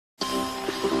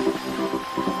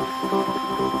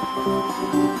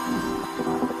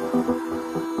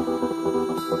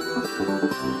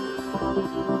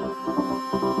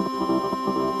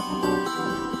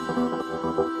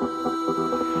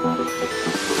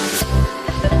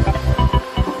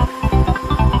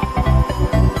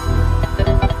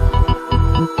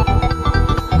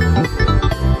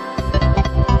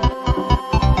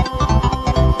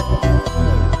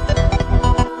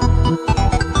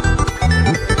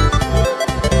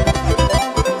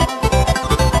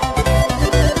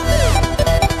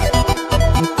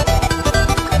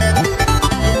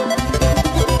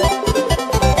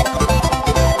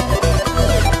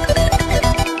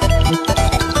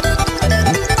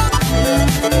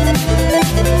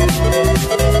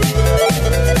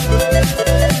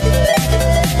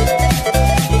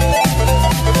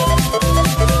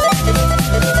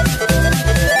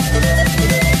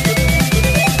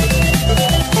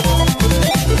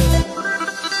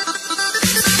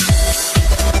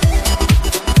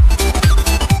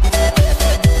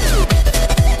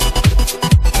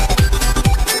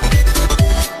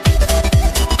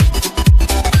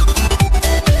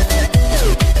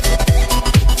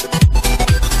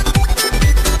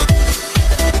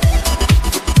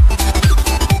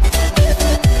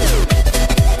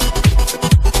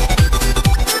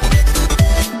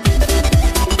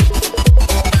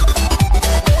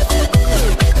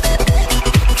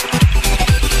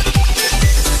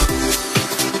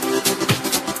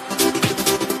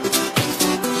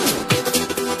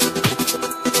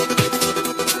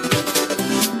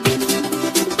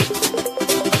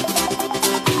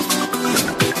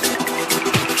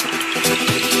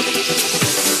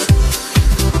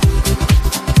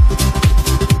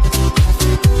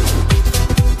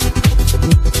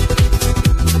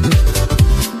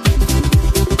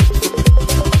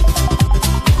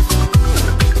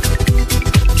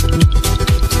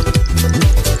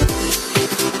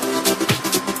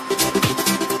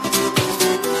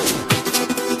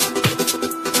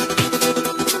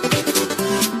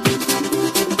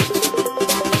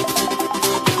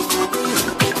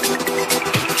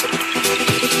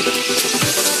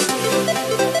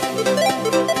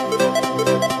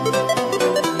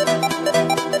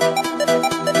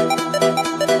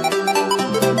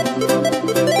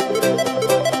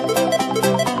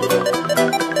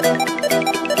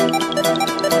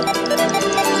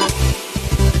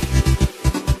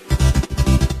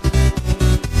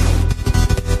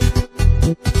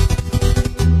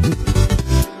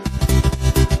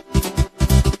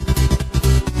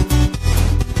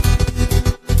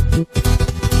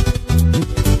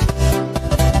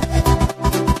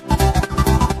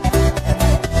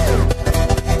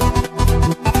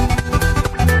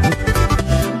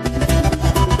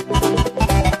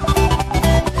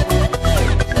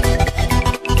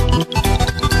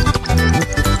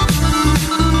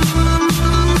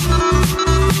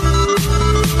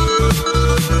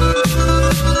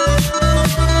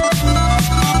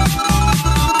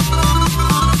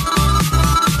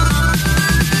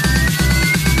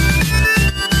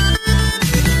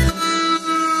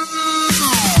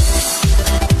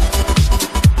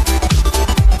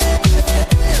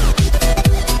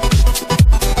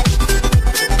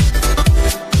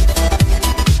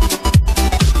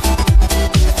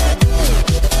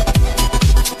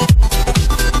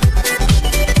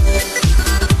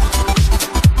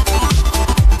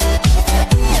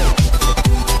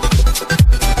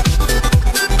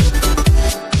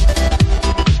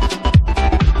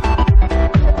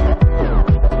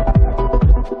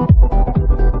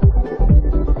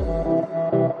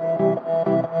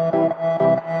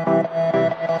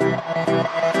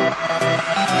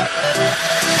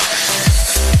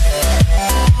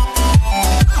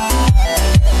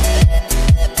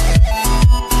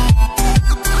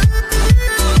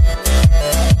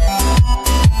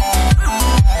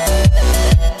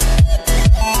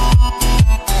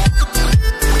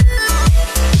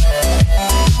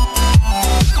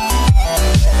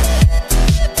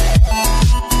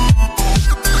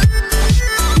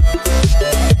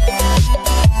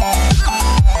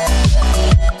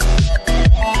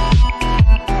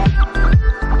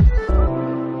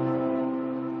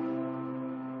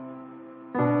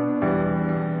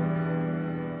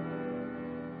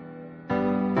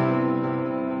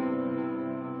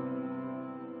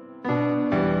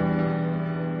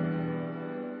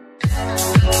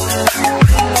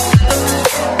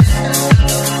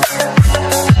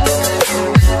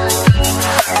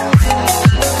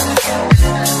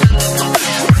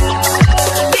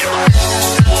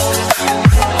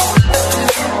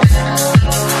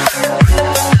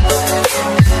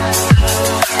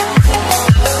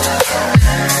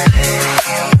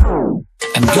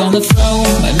gonna throw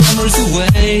my memories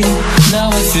away.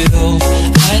 Now I feel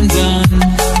I'm done,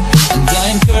 and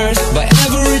I'm cursed by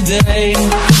every day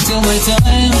till my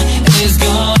time is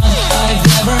gone. I've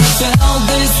never felt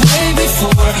this way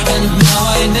before, and now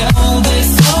I know this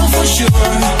all for sure.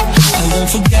 I won't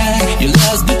forget your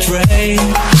last betray.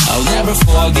 I'll never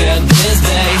forget this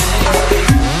day.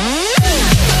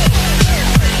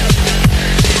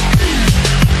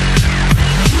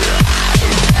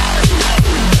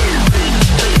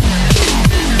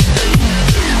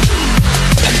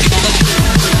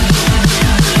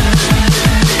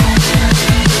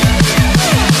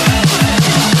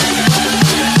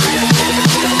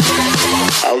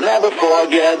 Never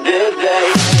forget this day.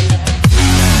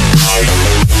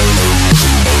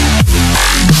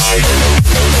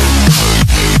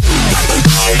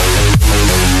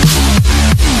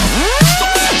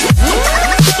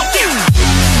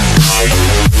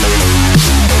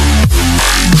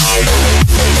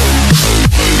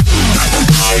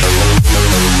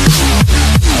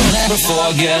 I'll never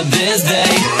forget this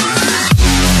day.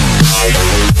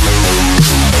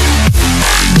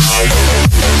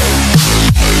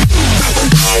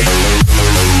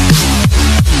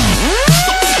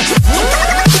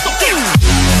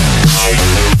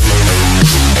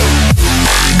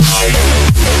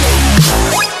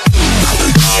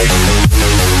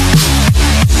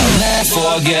 I'll never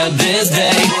forget this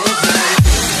day.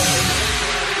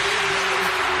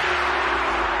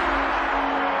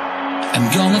 I'm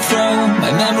gonna throw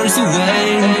my memories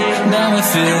away. Now I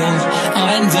feel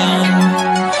I'm done,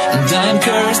 and I'm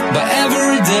cursed by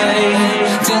every day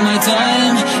till my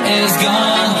time is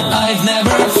gone. I've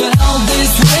never felt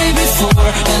this way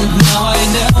before, and now I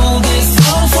know this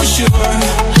all for sure.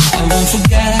 I won't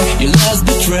forget your last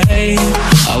betray.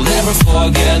 I'll never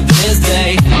forget this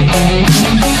day.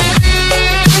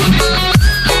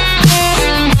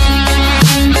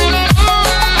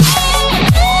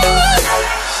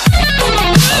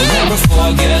 I'll never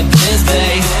forget this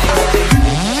day.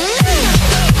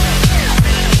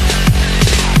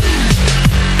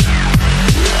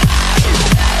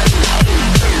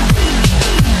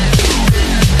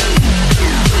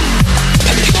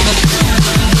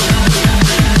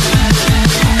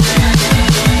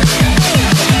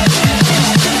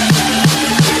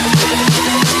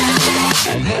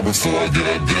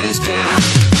 Forget this day.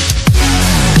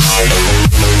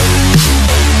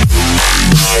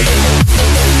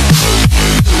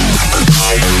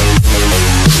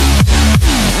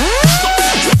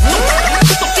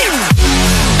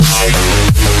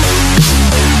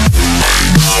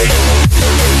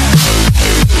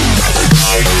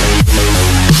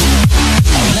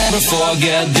 I'll never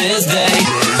forget this day.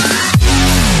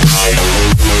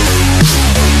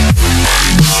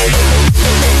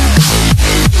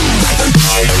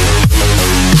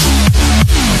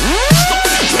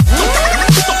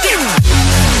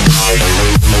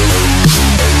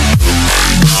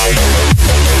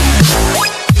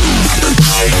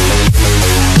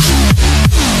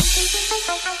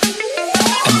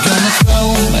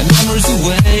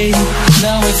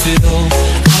 Now I feel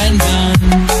I'm done,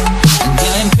 and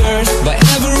I'm cursed by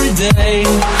every day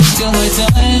till my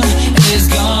time is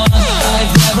gone.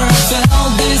 I've never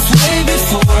felt this way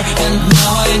before, and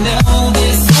now I know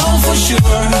this all for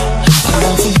sure. I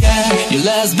won't forget your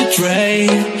last betray.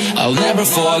 I'll never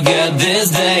forget this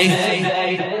day.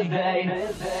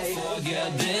 Forget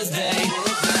this day.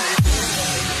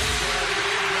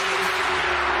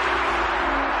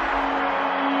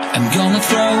 I'm gonna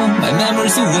throw my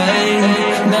memories away.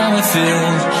 Now I feel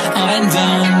I'm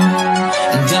done,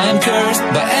 and I'm cursed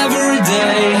by every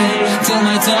day till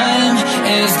my time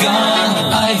is gone.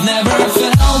 I've never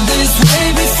felt this way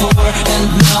before, and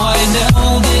now I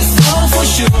know this all for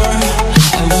sure.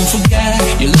 I won't forget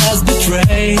your last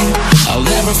betray. I'll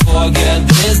never forget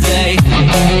this day.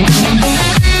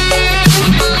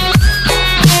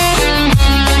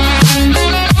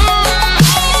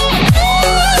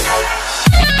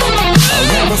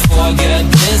 Forget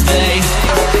this day.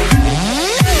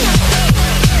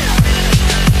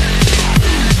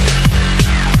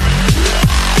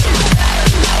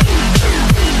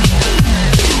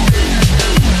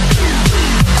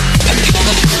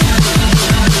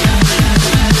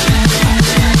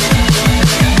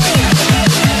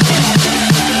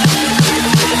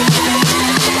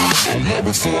 I'll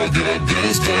never forget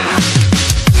this day.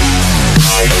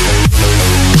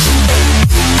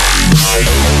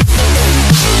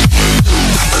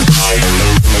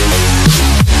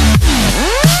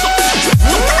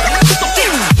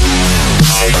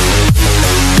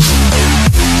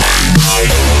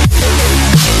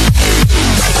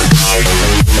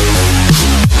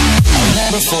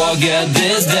 forget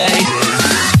this day.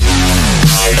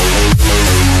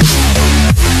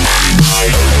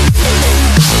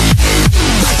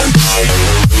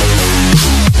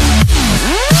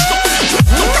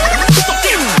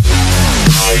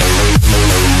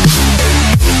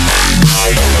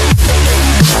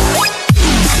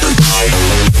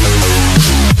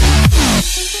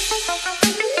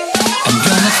 I'm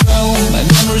gonna throw my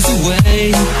memories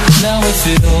away. Now I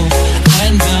feel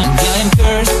I'm done, I'm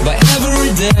cursed by every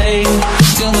day,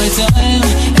 till my time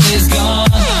is gone.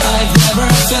 I've never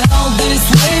felt this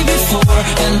way before,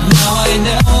 and now I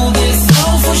know this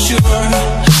all for sure.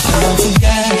 I won't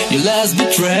forget your last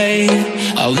betray,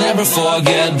 I'll never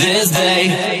forget this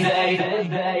day.